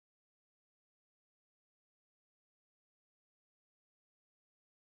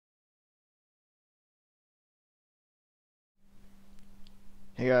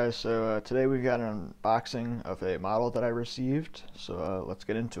Hey guys, so today we've got an unboxing of a model that I received, so let's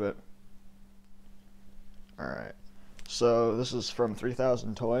get into it. Alright, so this is from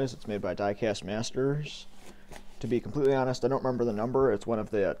 3000 Toys. It's made by Diecast Masters. To be completely honest, I don't remember the number. It's one of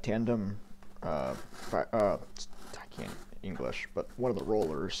the Tandem, I can't English, but one of the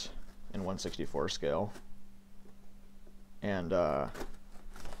rollers in 1/64 scale. And yeah,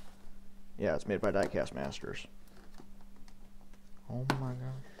 it's made by Diecast Masters. Oh my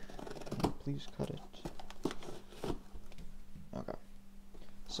gosh. Please cut it. Okay.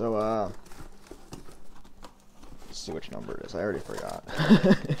 So, let's see which number it is. I already forgot.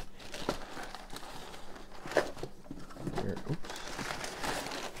 Here, oops.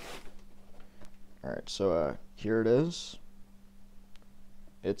 Alright, so, here it is.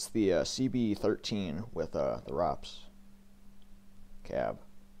 It's the CB-13 with the ROPS cab.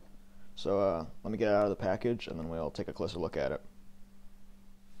 So, let me get it out of the package and then we'll take a closer look at it.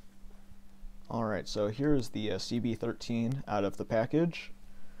 Alright, so here's the CB-13 out of the package.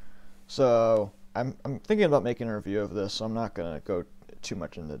 So I'm thinking about making a review of this, so I'm not gonna go too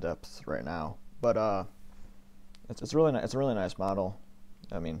much into depth right now. But it's really it's a really nice model.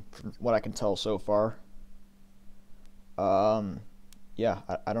 I mean, from what I can tell so far. Yeah,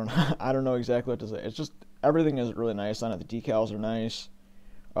 I don't I don't know exactly what to say. It's just everything is really nice on it. The decals are nice.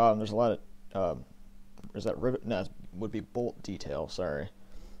 There's a lot of is that rivet? No, it would be bolt detail. Sorry.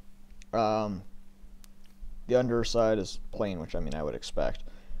 The underside is plain, which I mean I would expect.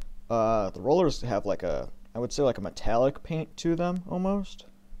 The rollers have like I would say like a metallic paint to them almost.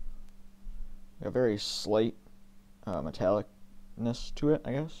 Like a very slight metallicness to it,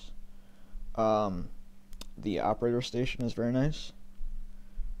 I guess. The operator station is very nice.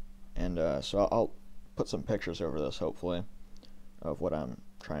 And so I'll put some pictures over this, hopefully, of what I'm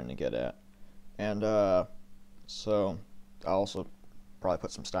trying to get at. And so I'll also probably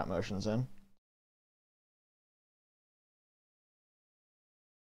put some stop motions in.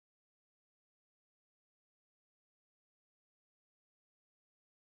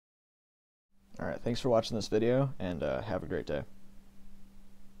 Alright, thanks for watching this video, and have a great day.